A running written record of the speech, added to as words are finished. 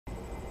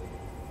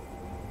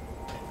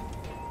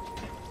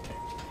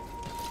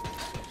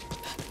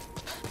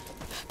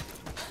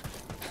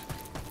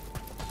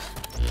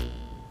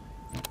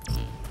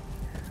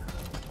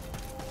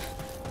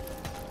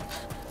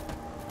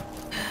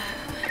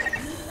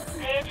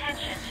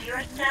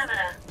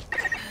stamina.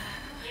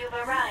 You've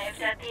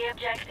arrived at the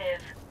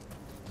objective.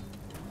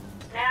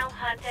 Now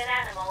hunt an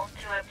animal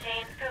to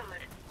obtain food.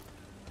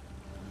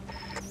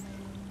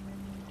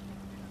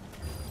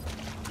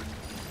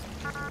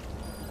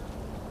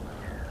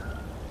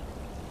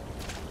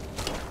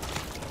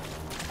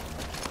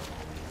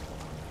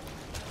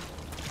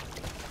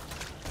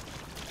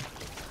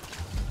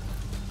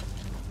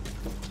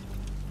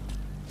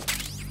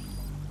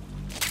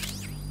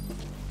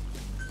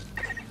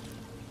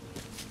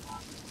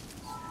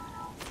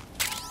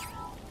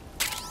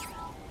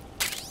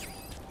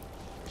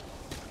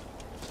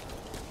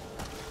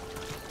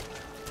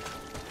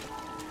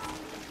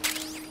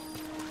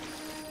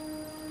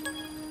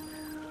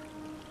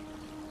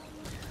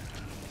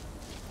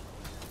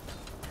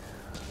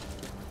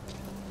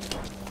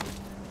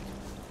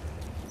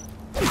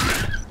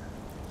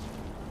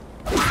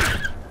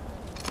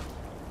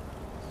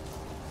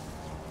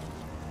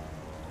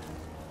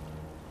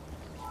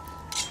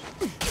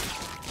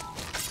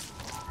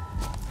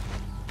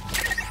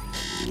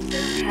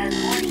 Food has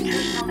more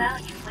nutritional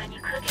value when you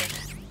cook it.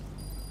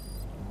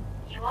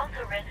 You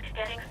also risk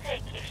getting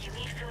sick if you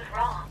eat food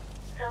raw,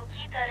 so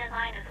keep that in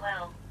mind as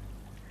well.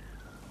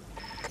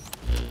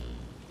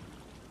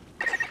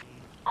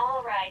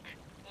 Alright,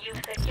 you've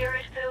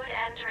secured food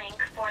and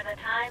drink for the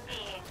time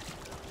being.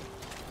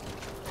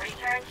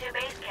 Return to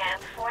base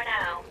camp for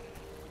now.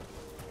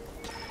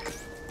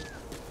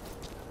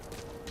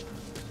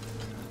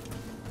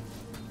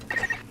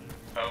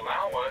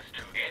 Allow us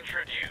to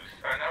introduce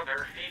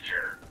another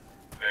feature,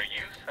 the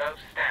use of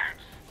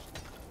stamps.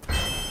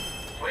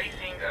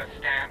 Placing a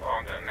stamp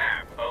on the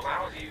map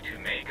allows you to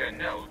make a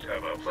note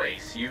of a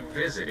place you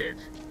visited.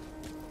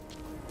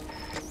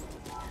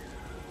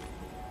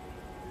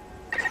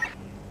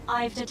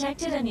 I've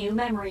detected a new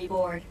memory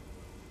board.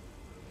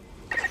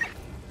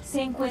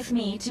 Sync with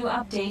me to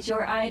update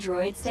your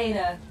iDroid's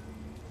data.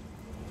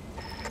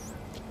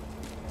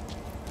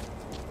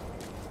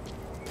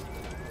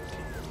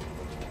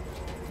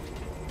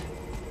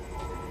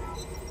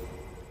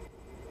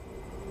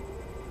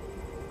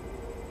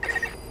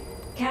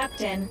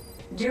 Captain,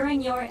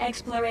 during your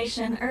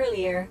exploration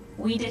earlier,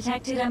 we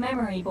detected a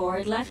memory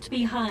board left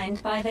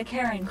behind by the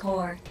Karen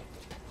Corps.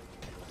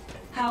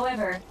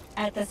 However,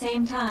 at the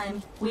same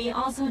time, we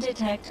also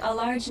detect a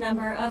large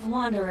number of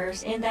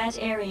wanderers in that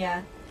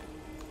area.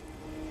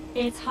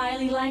 It's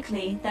highly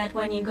likely that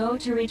when you go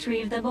to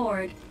retrieve the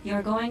board,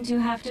 you're going to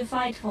have to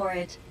fight for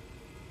it.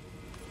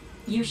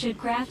 You should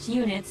craft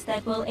units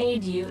that will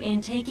aid you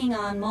in taking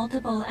on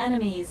multiple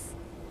enemies.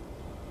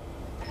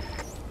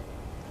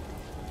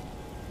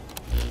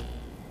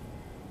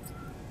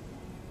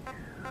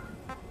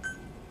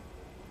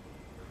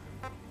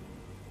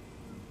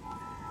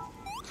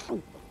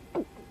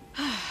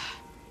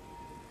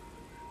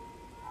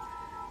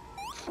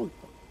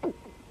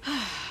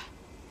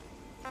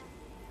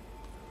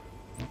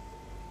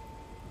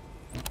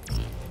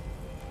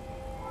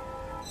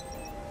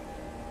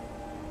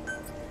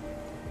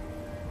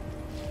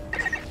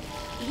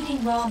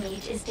 Eating raw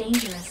meat is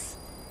dangerous.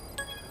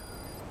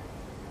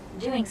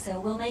 Doing so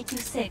will make you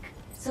sick,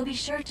 so be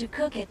sure to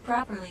cook it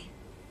properly.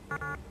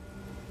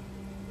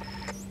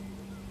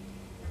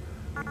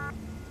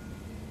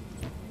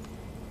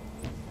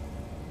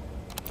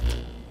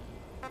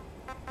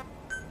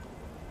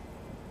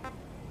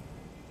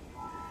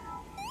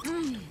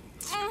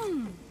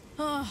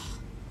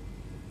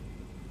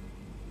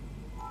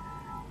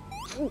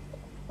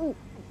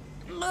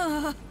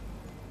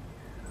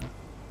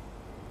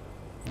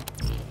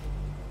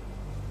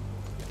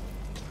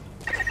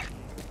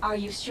 Are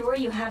you sure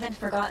you haven't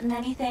forgotten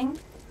anything?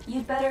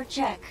 You'd better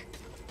check.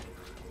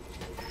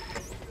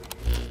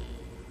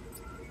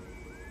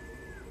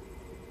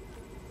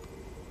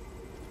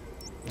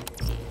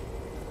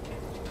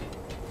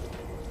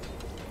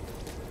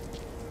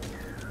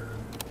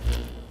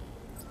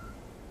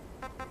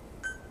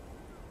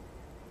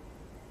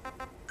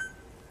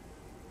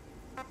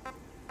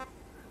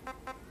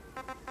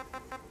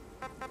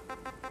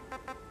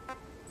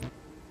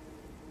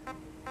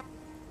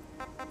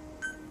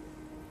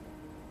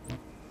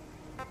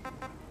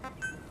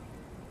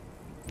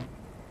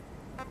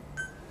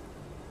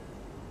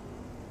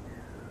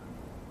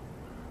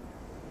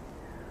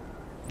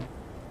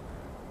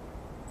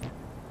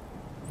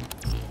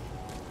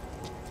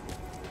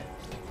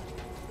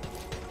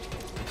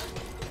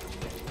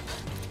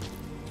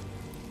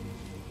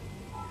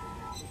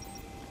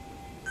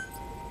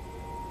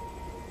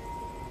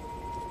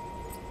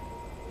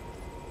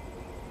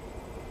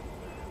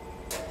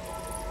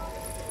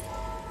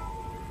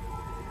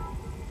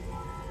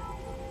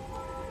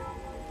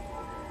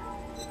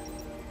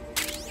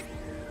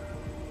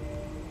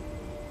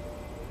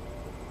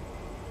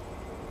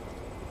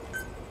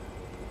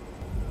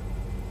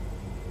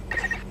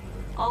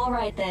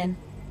 Alright then,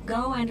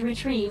 go and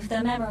retrieve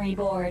the memory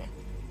board.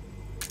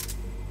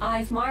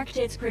 I've marked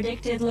its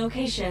predicted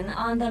location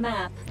on the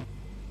map.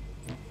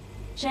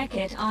 Check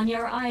it on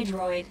your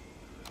iDroid.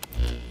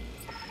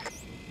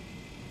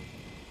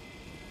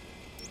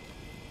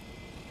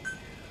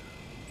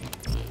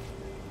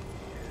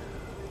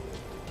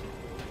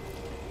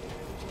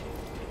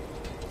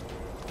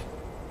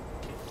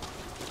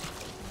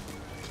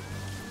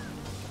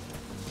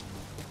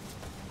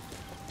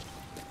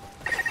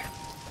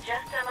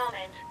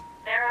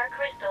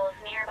 crystals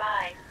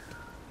nearby.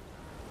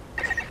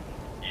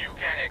 You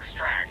can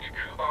extract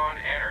Kuban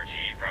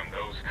energy from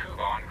those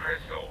Kuban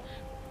crystals.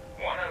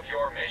 One of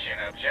your mission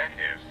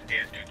objectives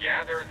is to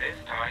gather this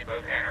type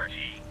of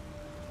energy.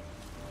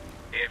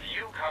 If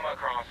you come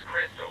across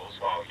crystals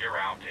while you're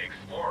out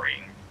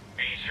exploring,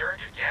 be sure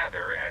to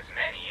gather as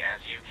many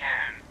as you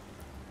can.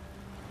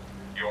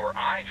 Your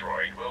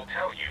iDroid will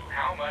tell you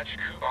how much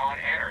Kuban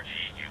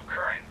energy you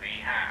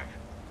currently have.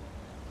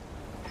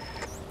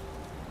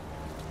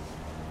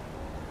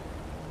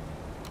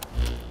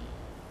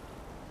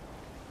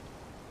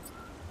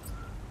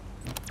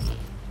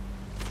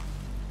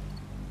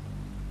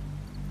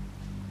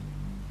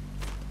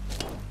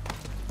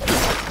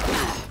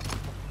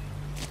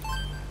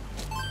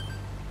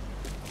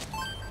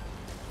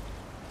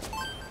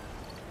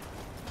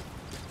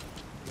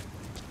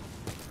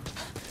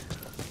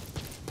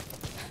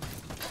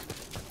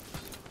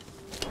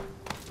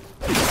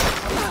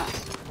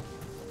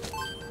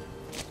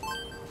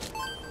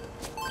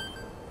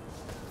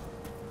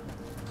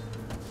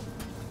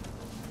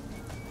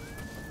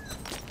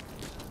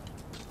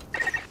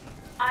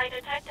 I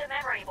detect a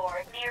memory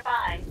board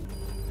nearby.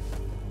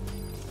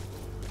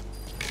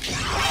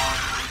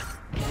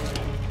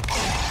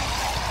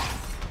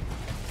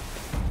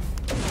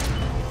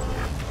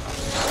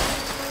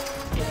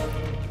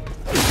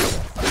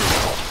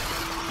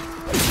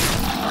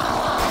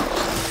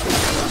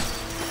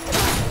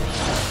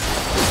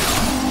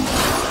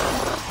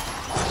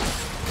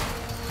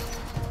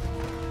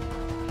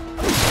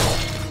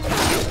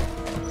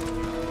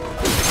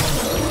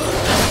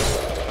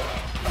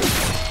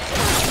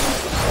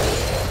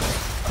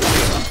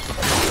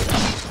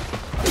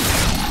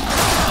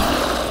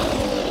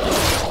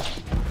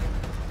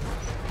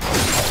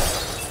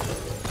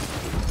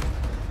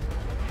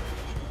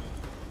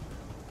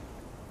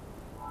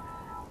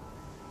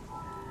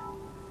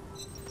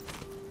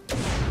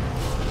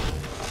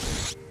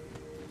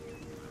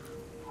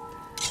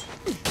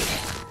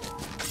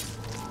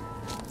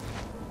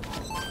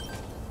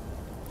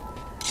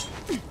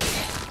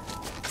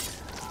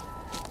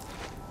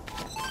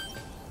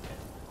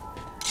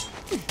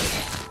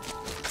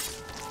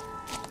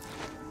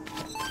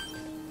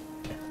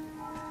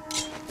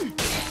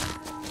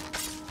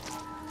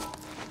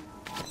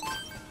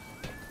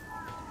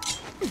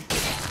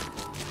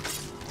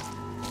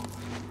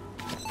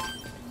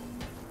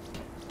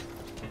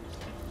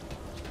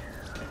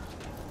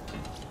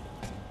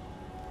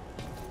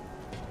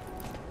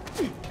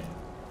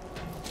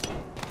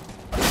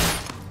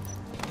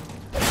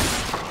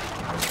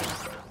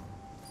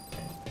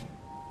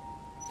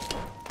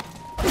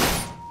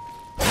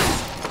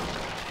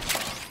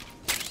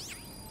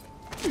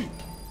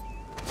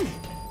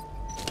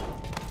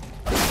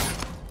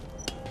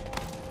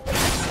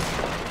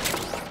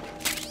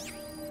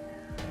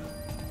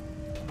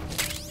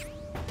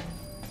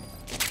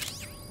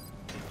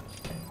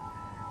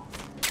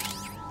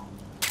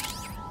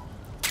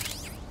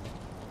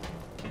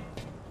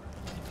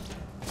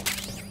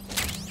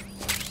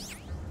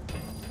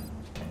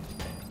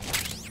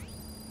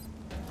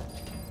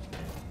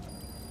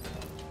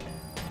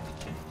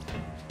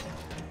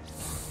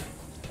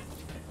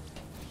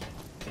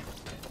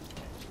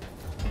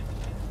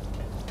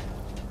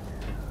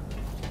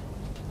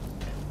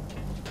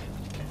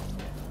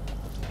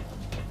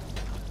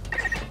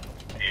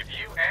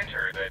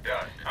 Enter the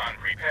dust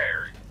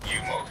unprepared,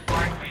 you most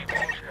likely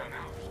won't come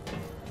out.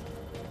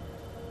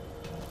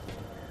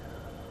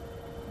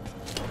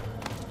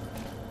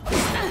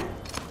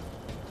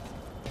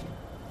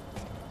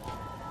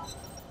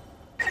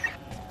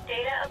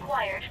 Data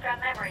acquired from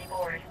memory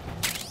board.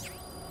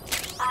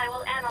 I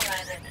will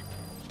analyze it.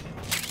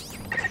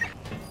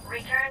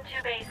 Return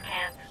to base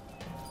camp.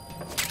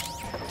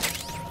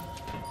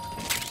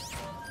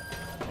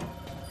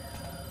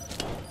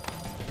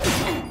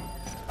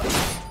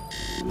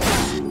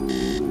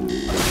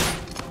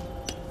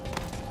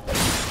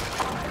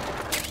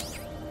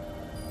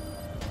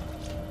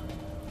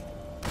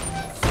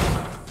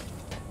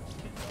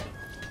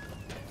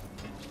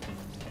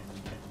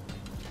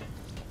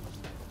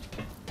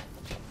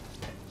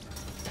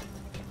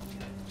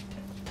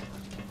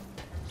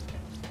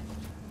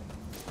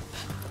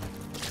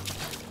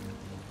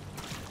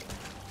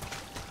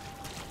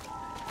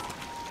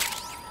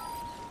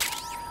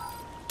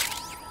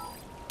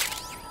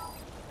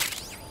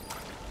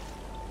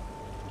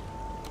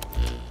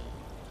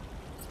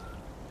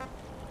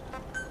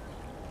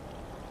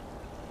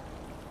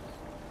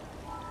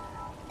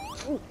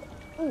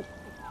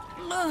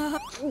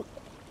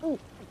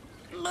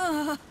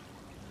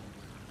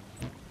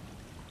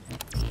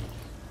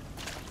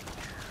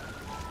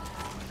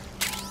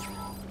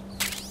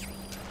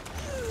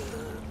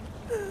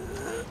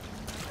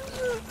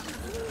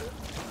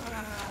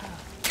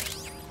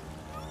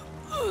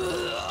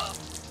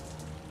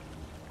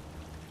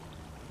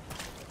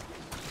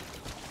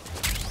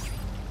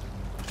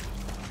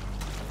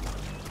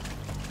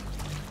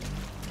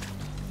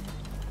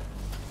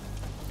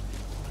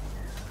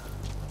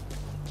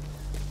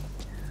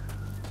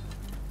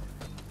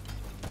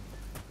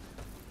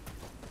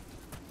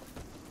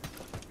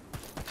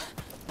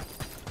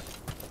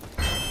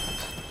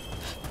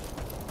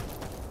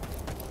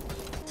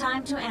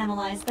 time to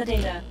analyze the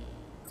data.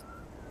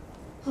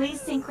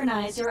 Please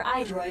synchronize your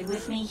iDroid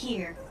with me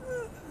here.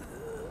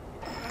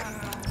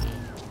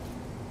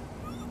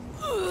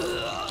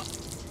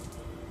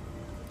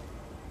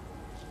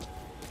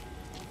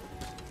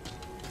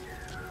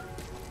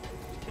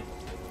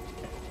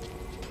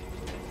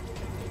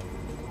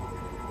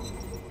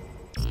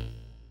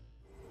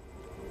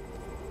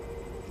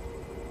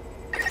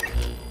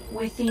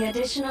 With the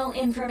additional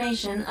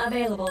information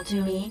available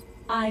to me,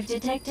 I've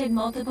detected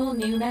multiple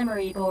new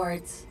memory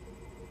boards.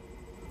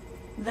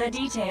 The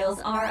details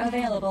are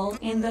available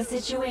in the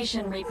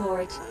situation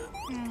report.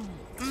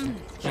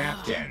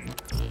 Captain,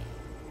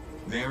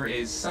 there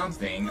is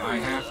something I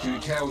have to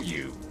tell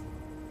you.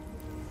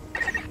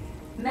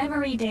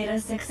 Memory data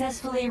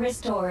successfully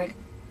restored.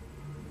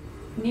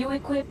 New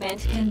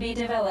equipment can be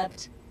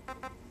developed.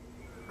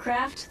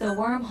 Craft the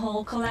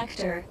wormhole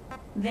collector.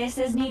 This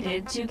is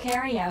needed to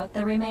carry out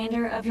the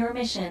remainder of your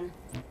mission.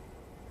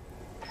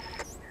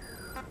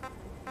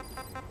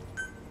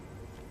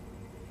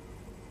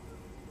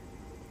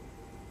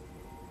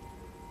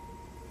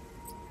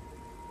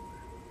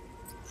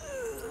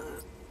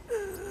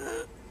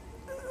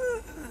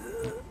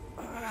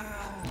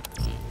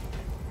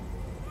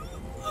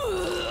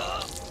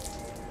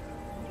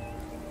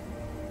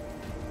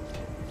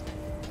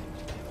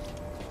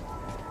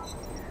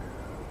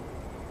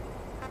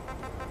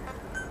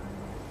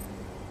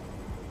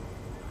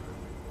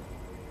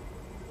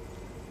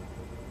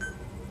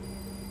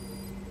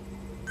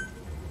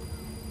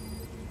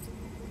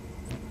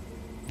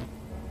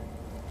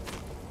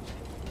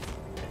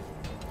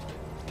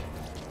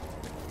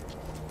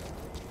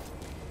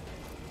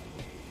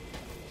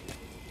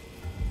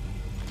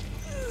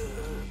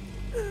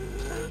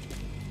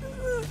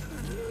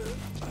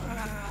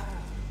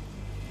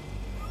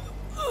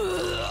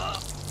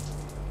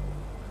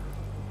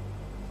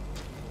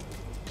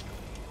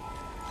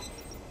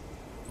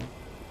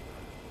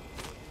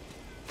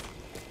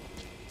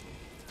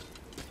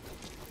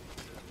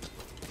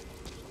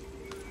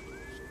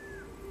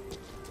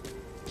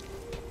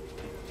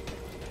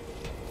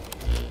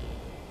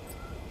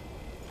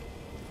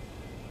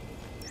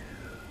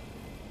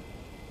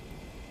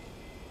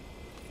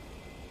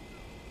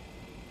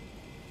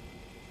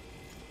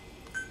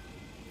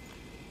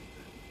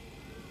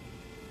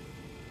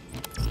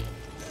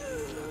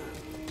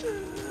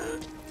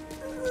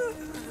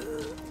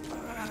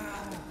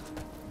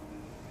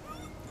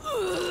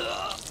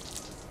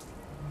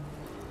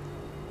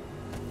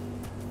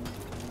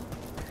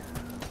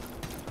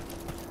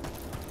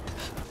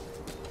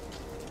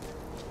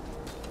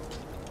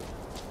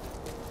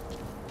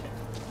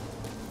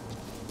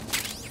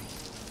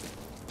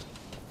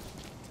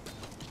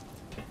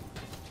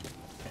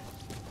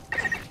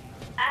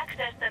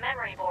 Access the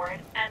memory board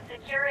and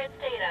secure its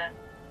data.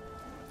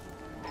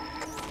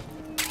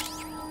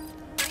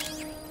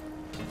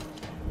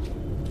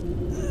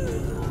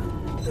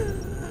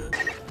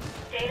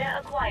 Data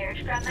acquired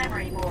from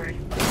memory board.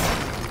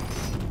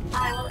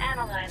 I will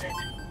analyze it.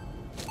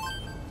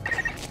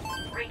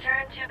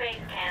 Return to base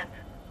camp.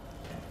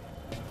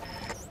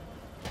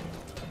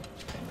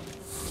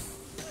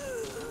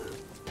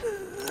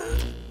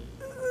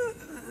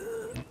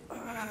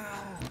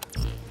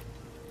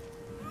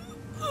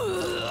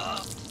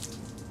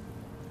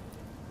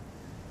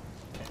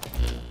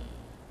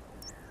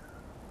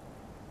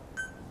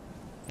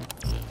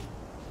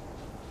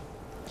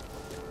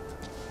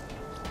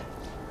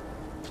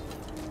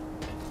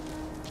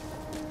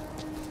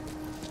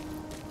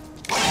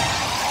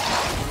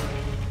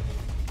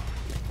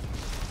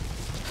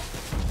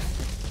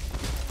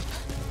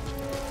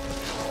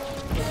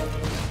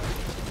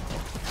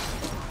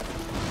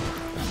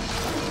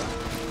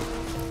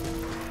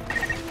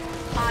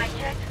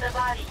 The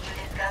body you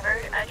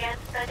discovered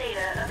against the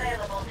data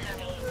available to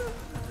me.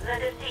 The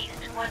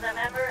deceased was a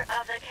member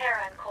of the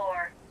Karen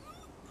Corps.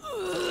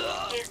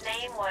 His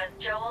name was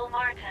Joel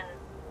Martin.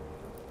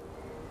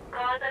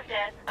 Cause of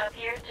death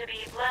appears to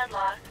be blood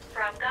loss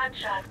from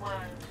gunshot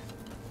wounds.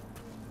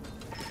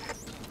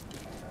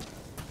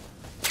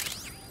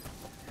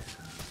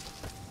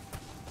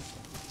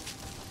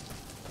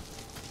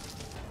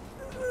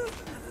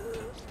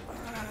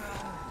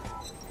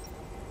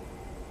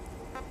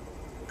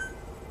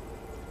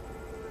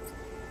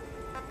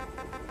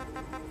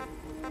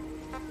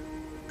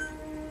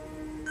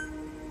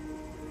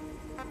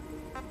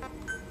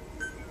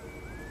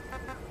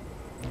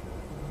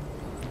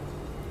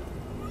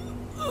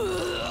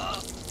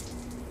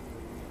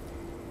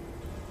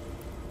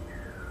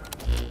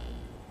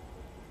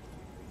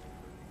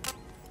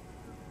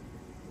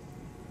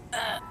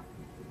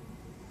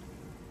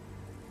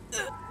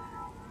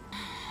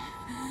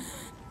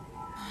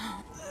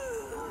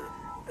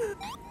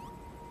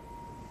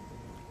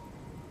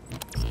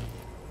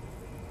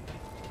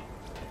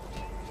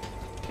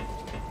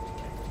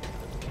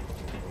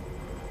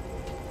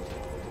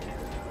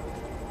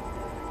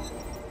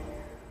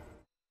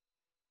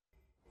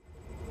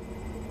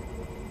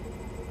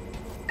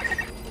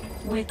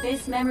 With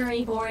this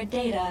memory board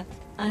data,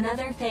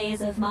 Another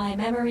phase of my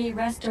memory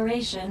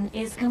restoration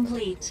is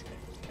complete.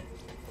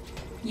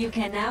 You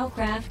can now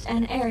craft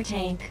an air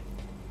tank.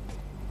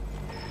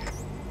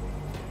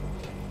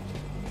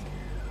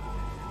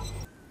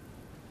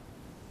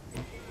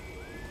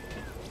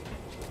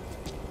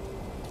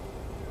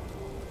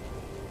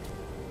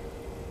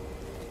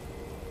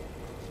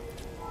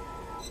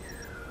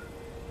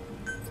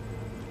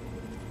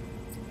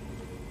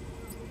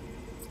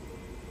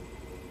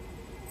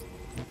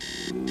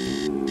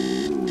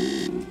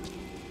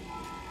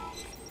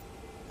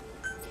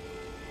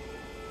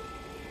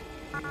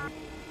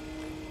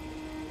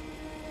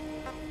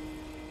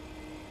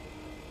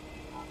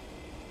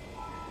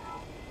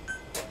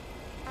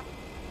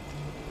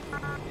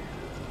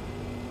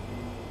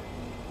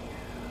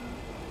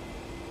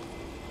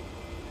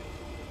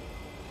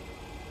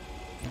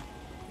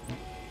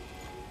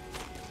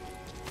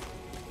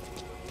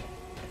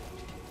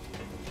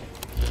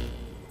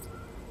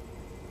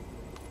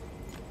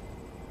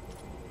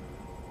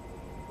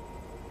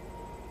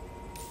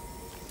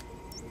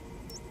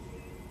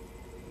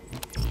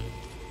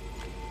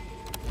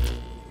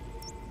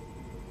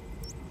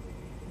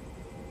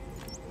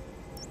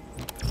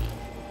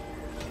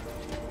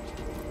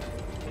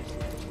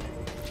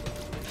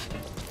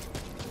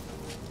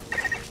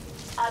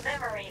 A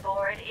memory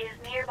board is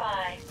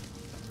nearby.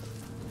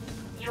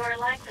 You are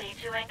likely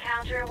to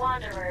encounter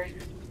wanderers.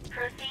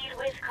 Proceed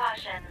with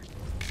caution.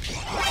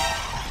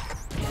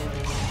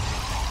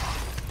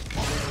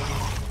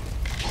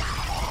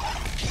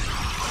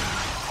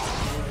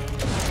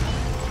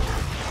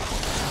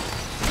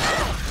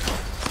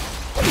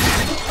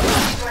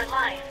 Your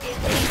life is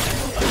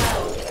dangerously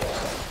low.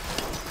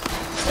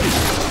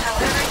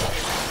 However you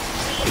do,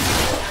 please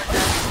heal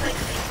yourself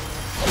quickly.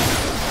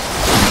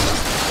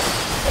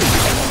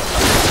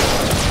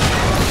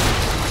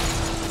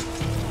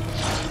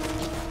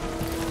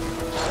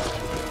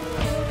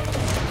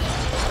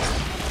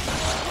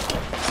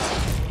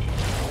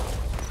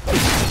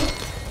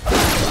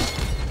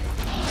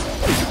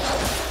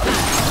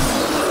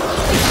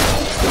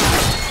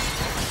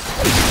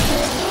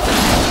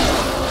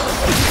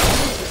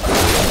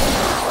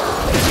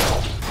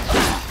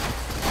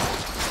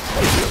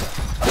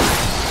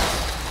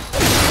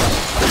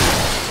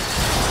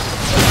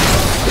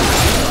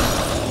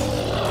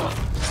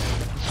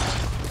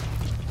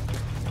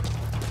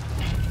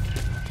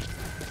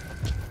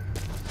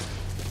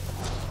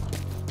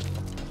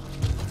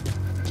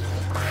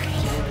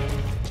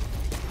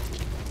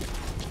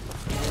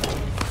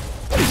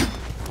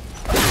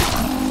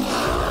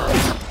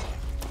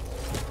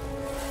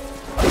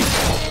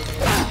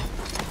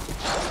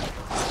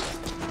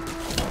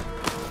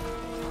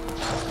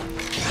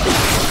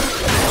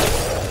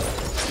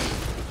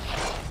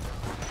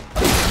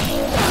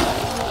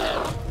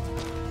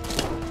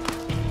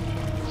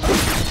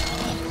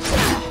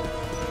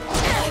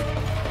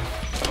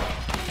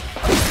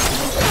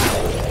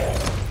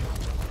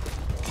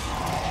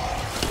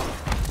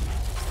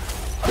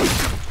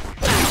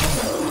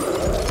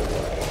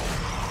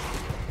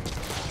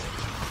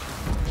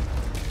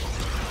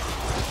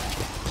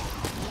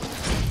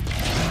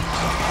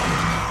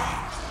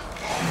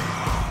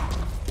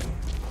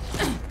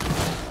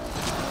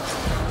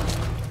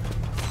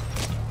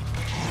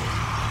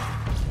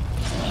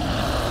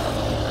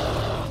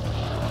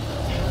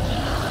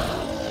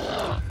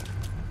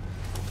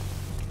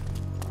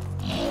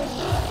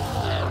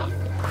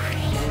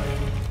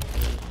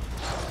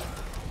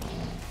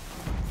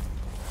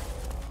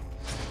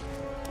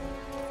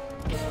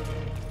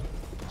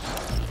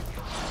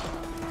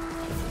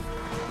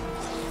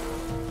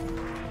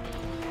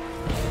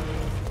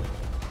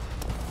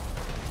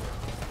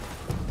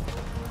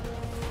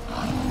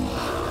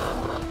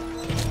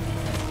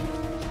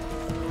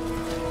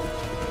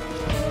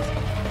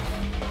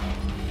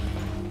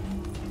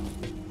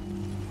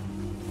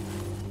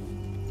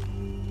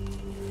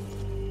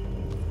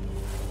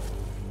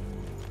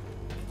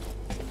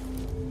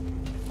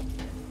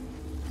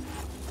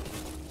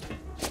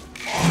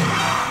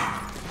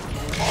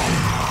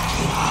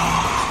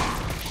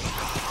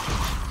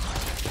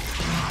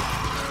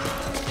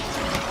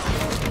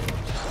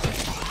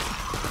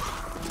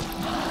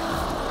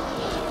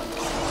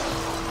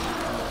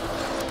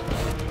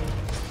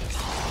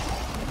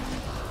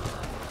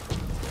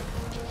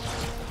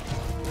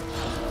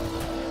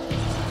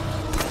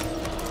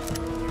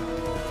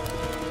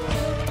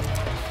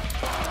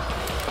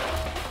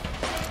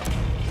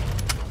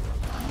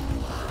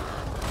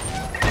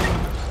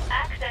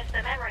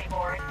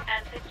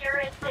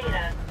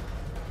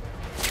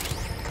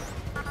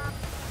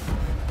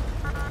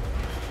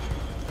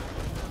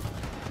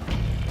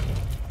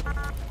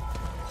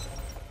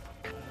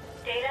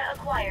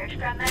 acquired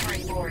from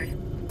memory board.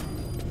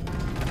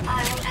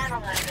 I will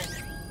analyze it.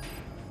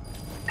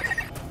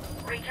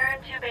 Return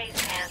to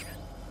base camp.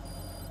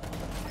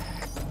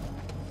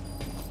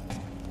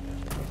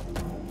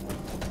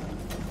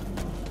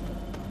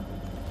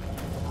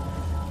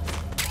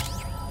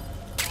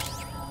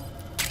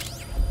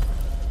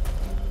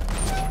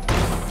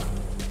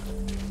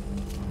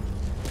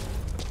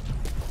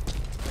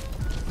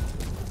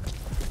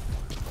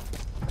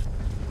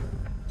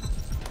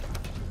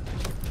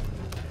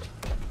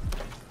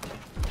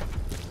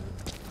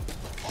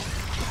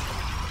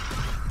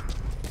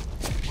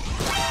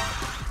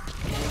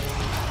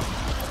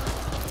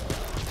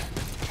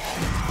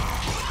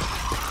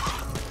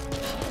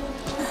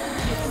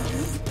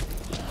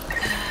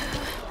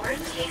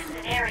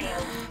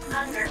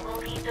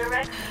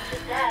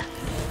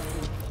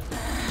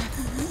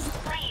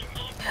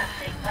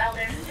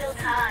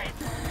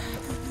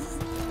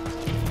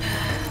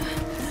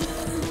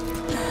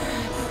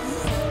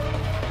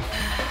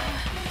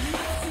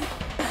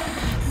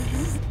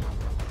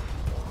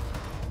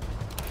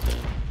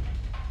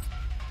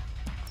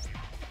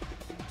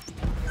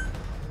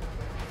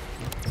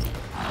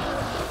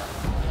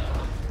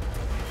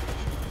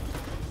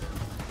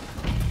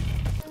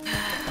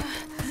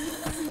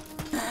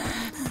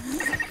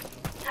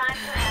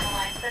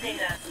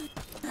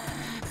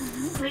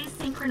 Please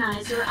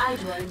synchronize your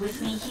iDroid with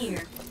me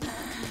here.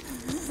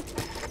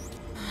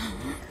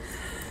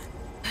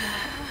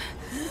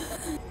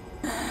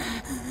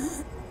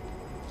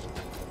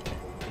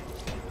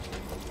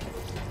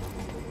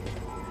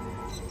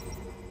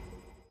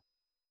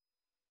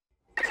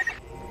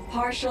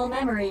 Partial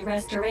memory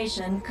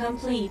restoration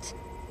complete.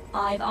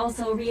 I've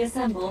also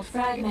reassembled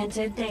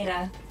fragmented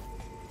data.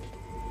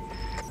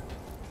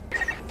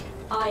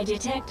 I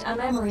detect a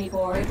memory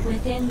board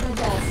within the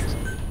dust.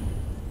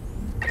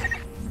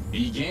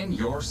 Begin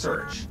your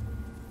search.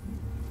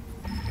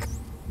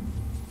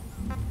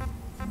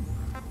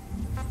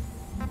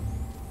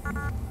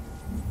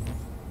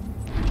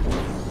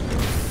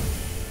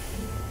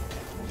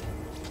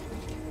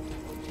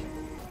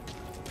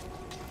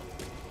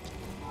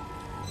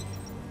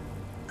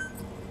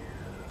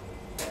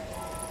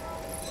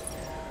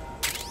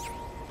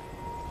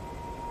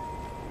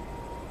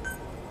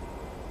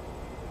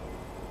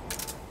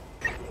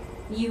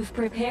 You've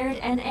prepared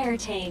an air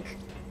tank.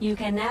 You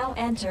can now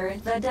enter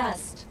the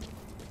dust.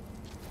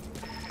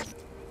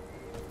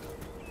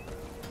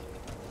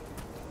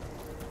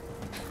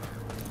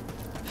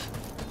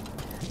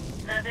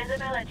 The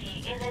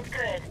visibility isn't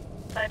good,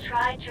 but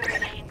try to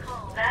remain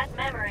calm. That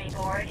memory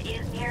board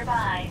is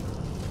nearby.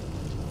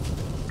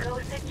 Go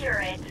secure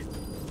it.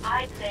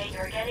 I'd say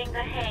you're getting the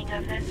hang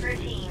of this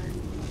routine.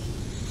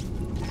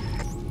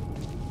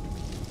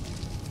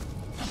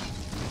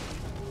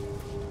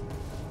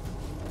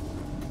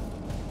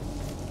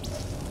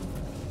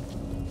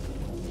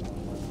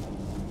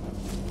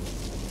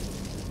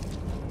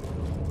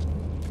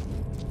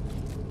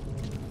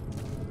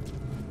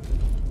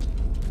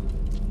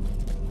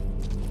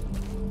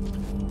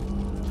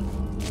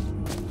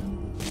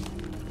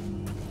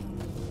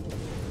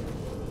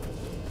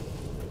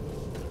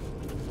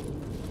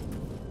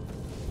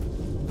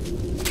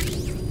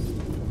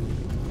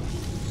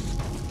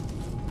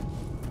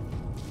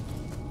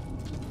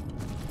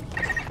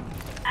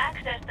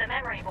 Access the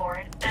memory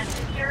board and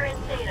secure its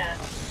data.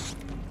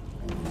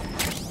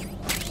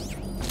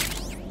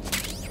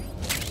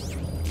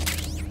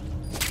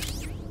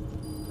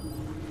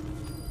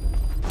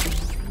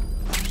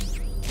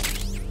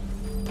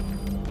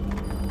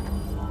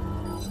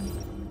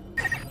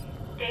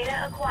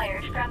 Data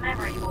acquired from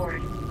memory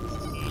board.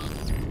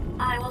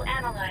 I will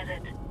analyze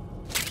it.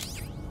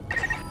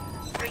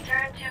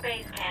 Return to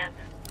base camp.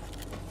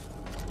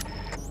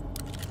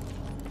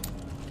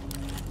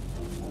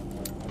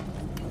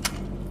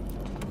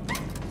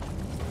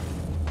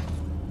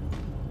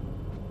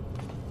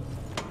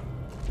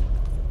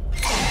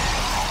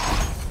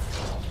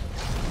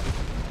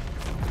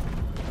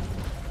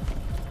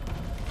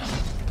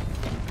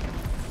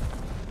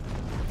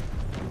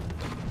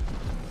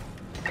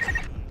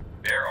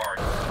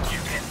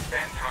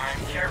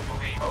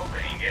 Carefully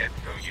opening it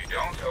so you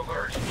don't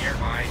alert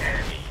nearby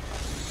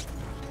enemies.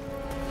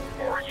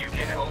 Or you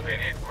can open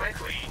it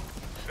quickly,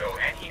 so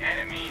any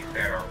enemies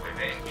that are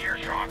within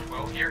earshot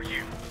will hear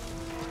you.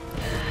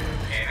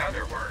 In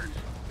other words,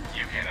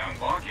 you can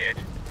unlock it,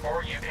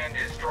 or you can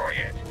destroy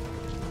it.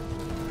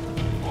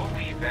 We'll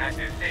leave that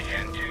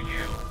decision to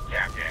you,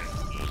 Captain.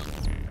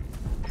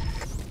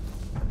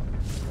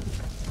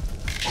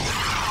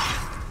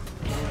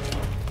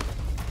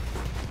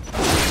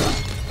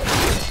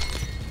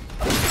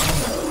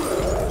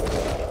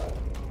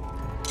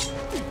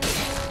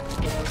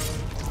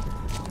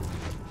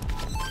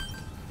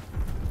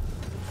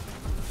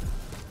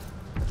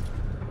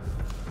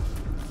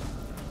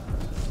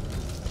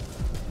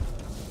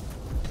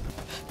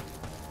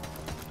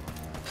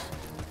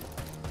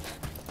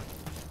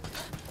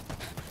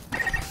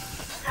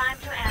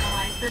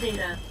 The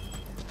data.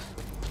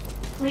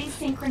 Please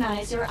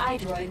synchronize your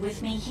iDroid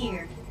with me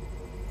here.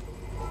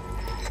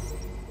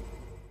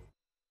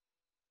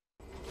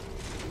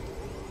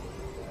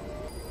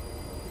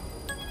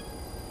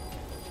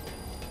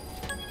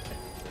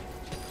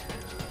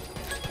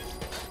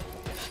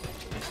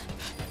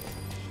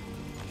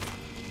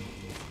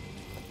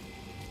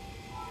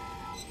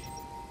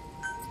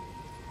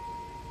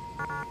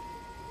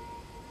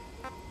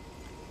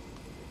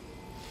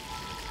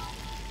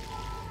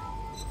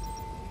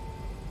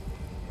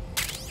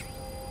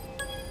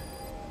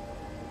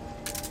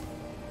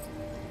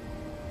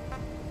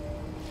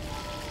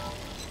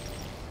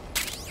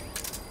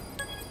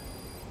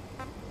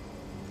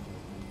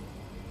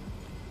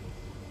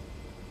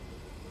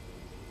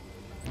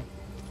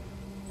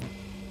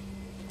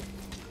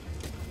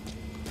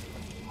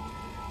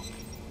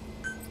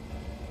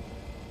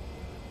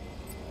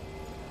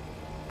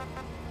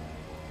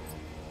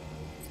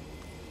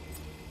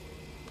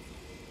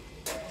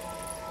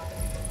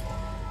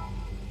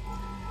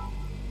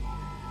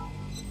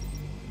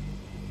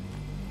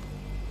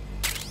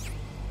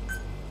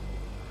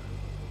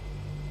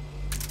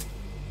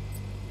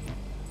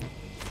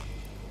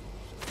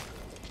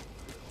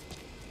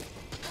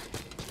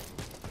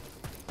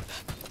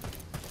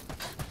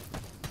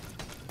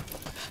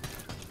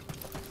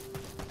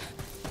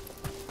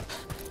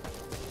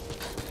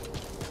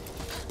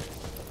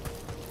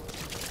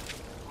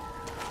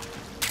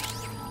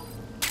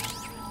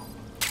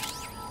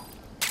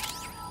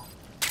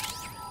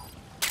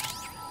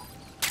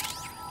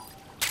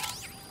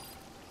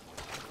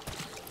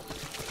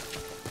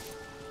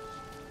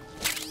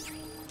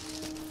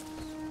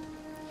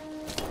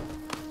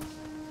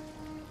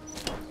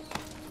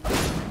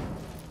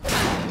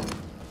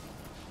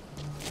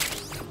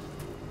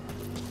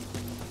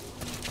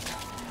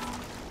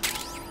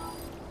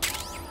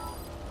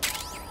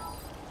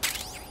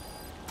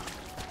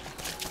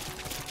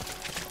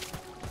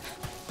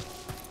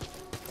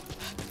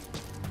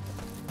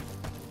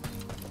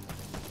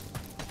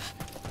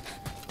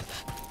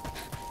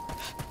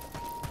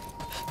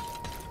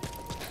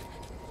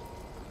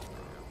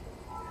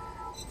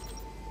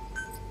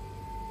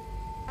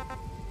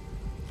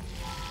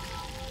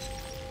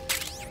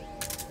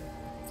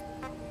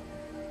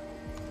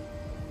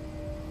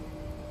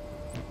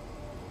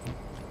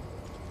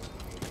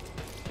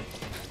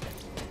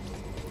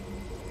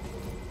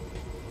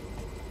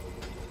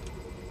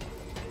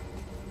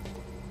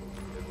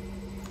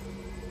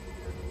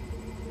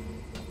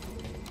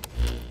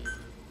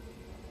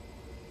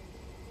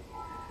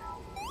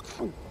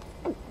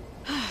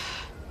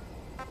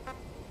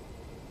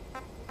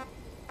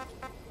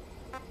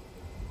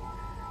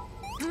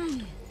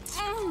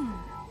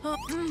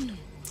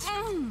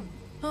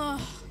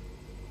 Ugh.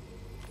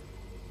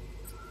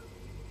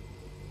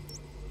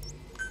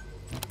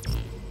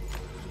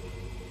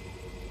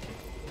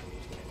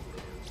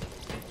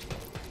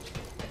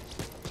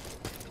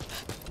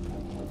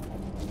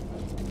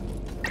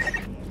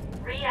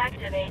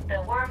 Reactivate the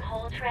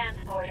wormhole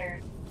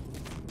transporter.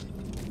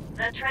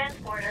 The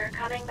transporter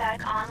coming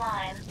back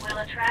online will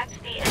attract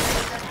the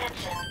enemy's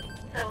attention,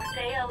 so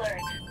stay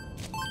alert.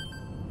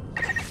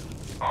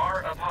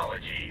 Our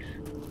apologies.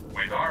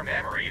 With our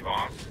memory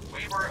loss,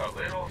 we were a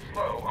little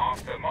slow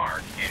off the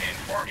mark in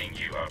informing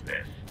you of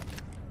this.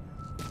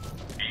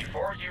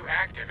 Before you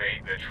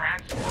activate the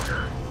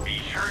transporter, be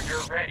sure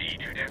you're ready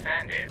to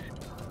defend it.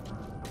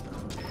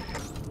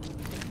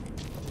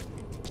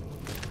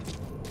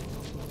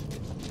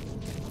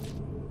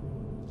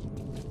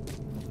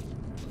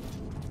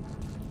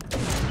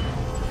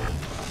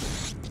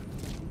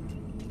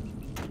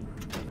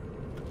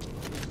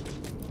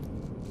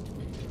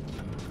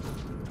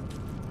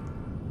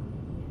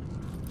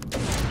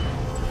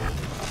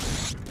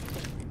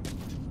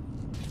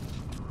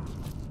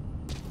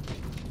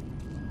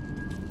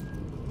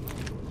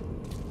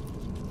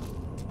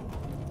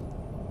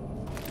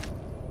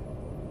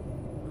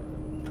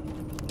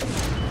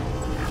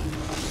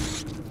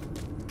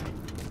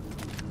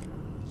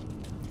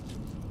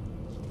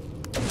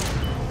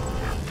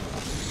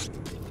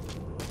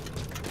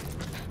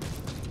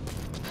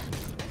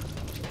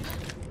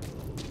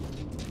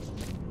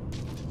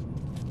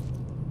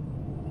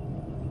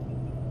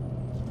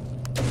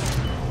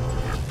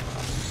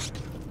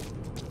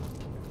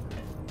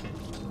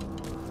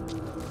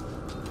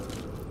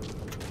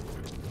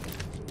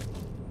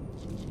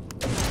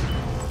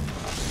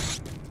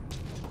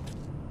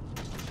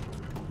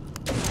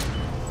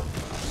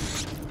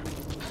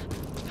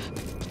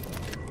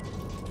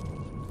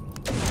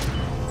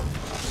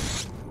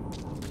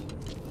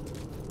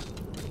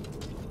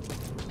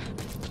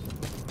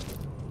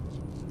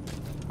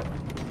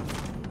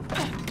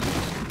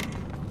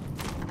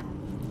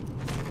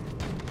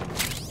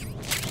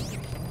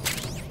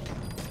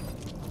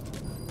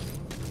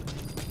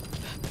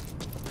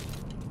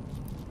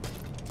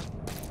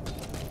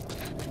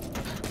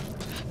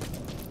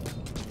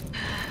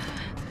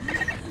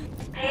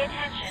 Pay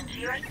attention to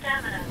your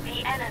stamina.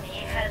 The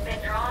enemy has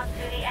been drawn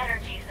to the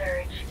energy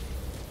surge.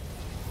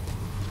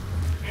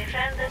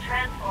 Defend the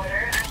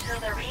transporter until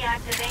the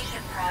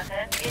reactivation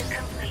process is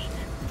complete.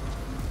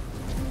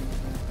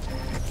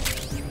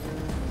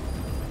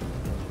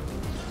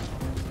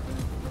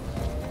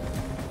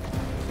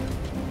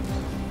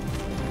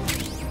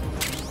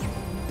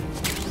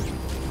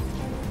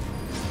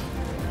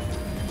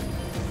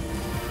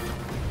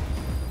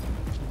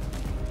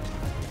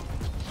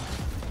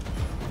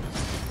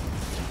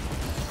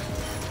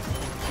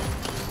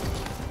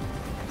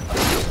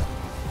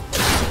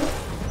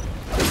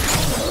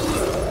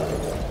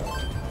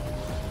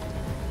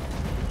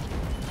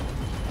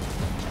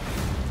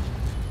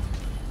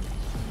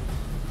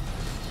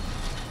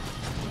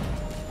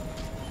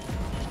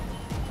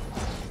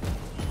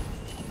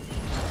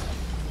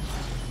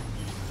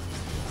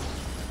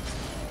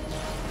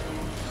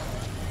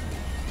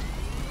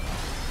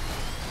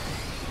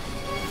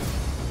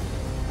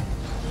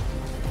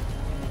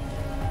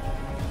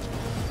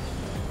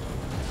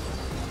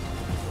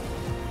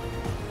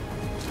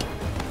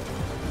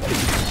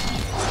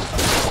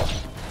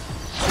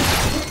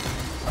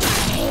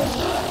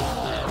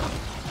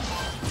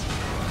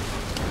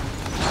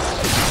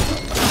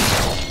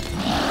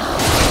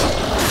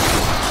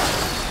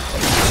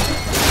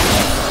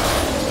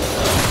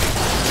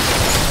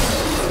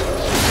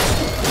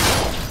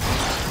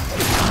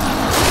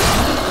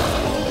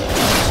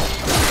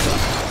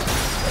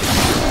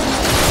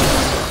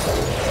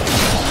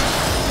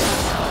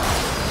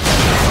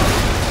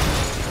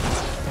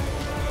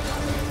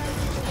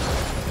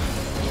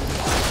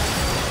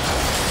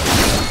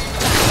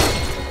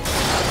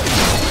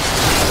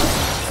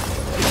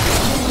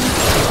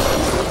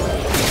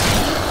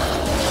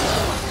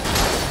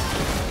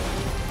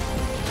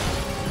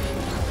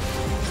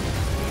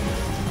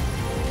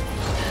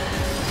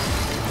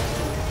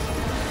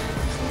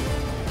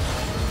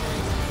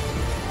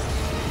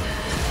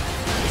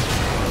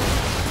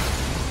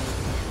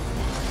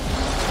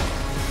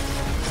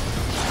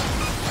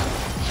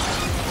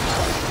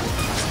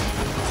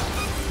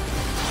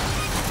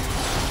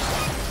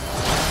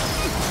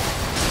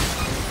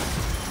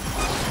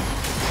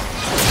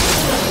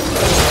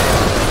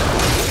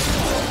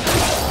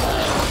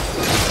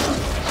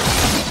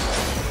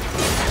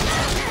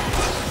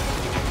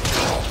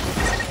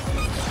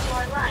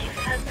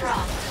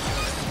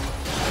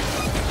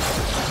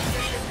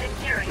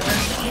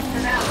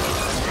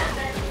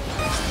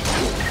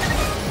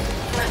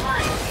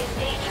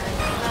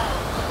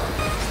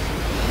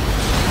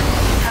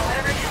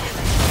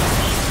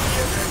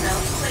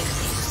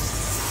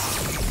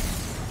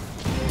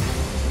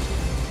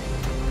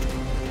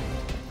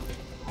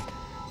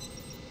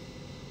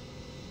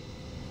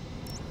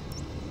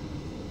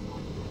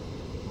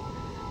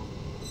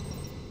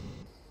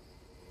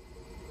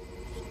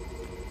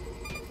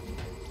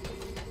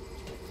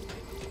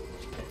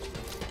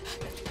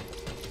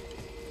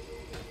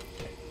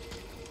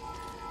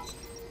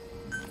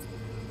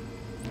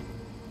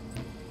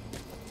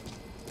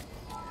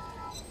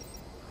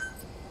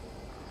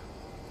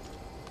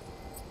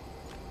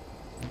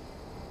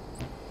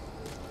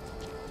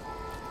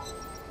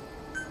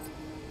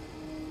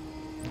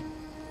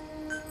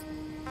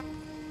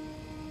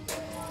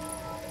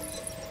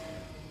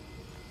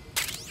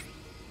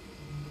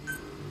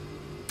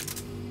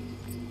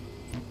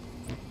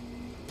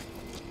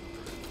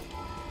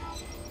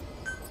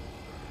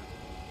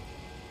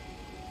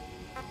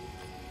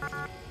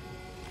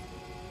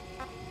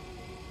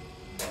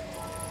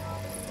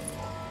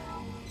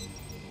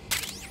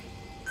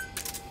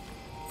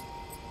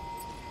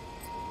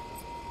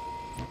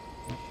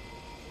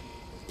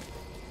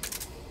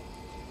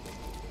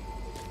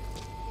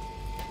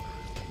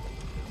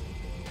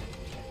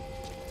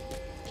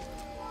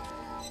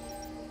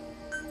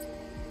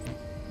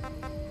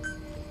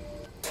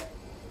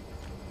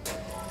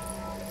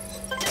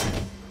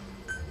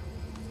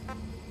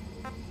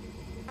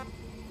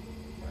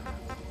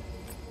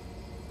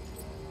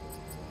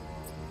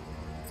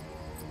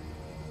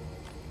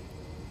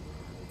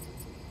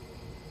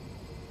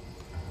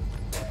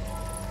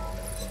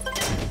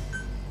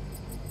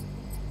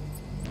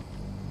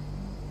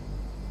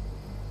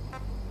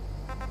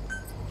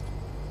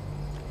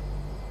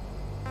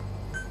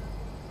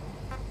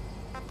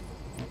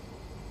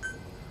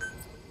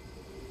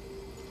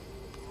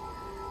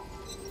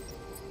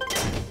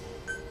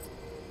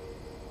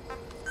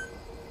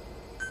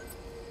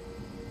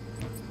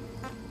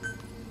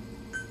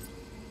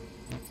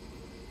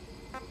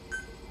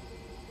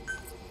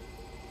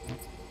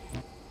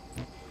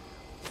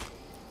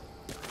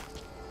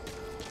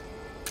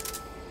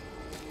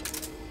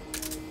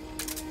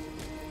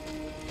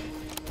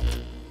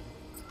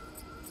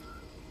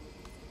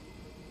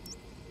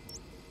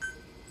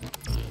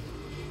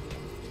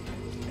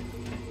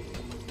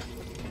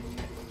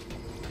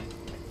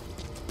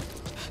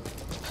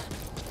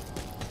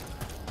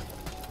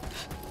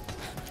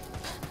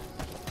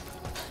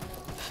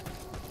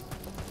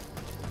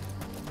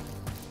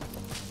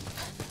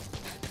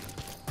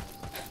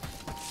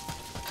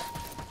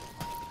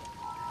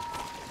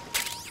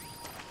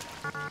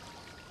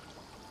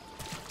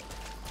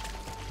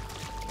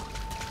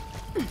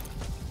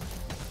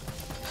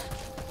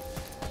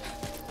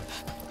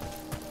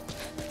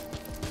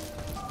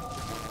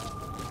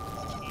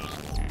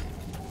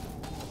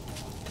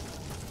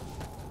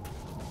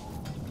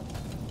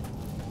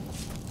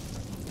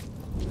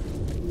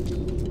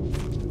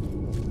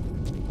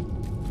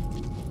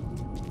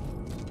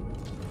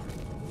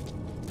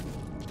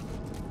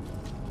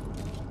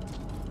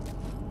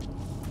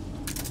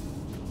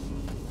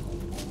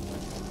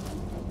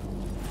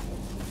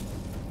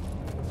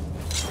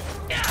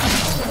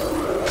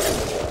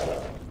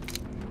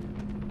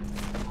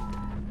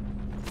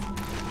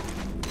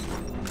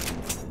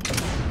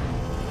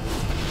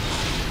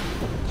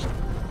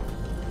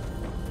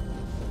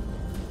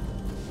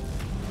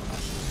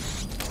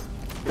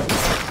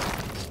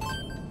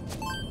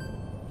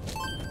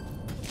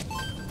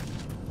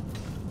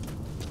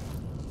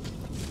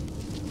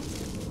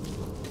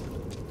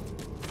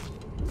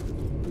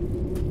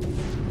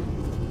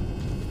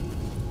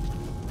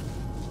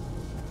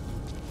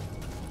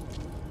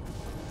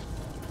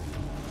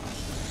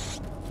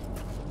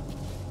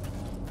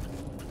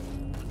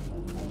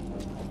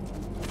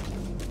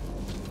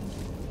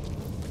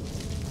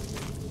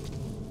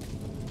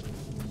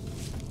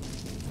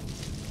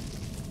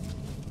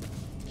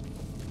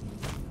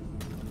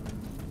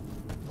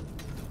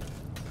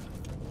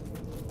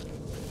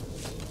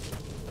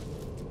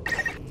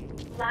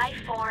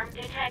 form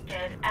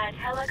detected at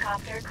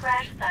helicopter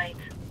crash site.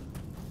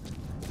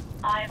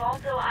 I've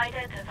also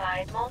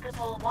identified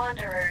multiple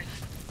wanderers.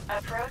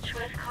 Approach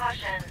with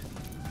caution.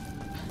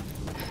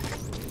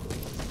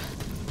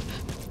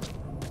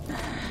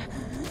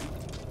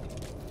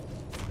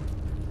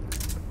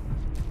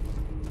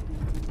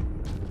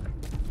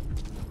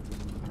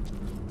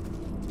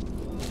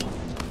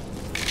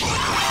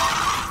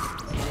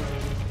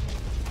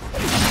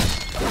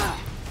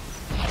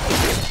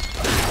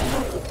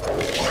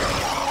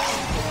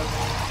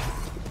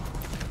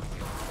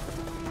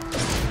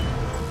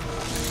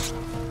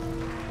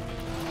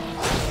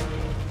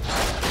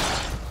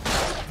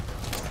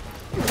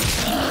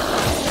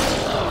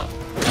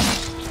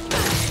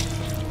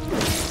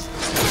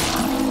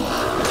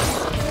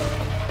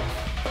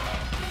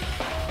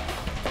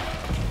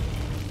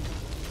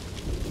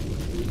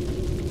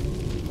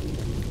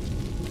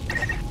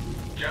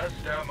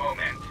 Just a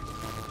moment.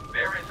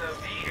 There is a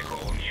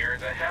vehicle near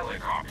the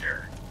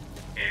helicopter.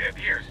 It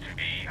appears to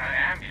be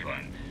an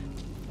ambulance.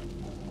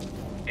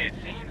 It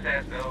seems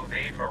as though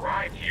they've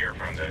arrived here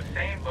from the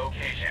same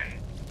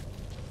location.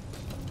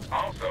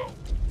 Also,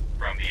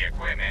 from the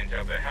equipment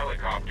of the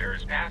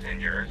helicopter's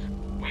passengers,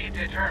 we've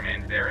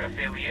determined their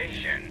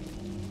affiliation.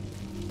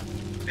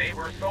 They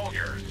were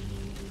soldiers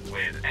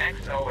with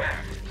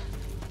XOF.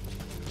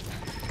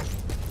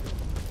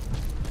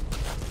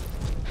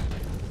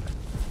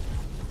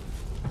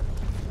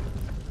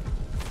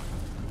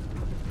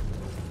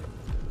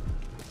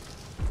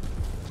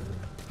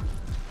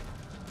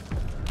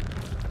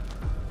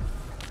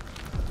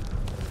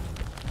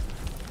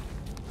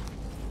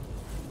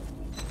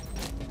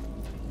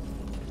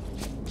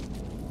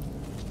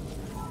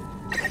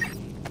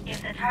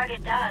 If the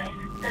target dies,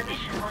 the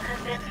mission will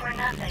have been for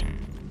nothing.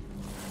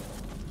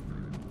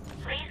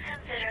 Please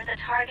consider the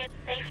target's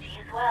safety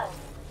as well.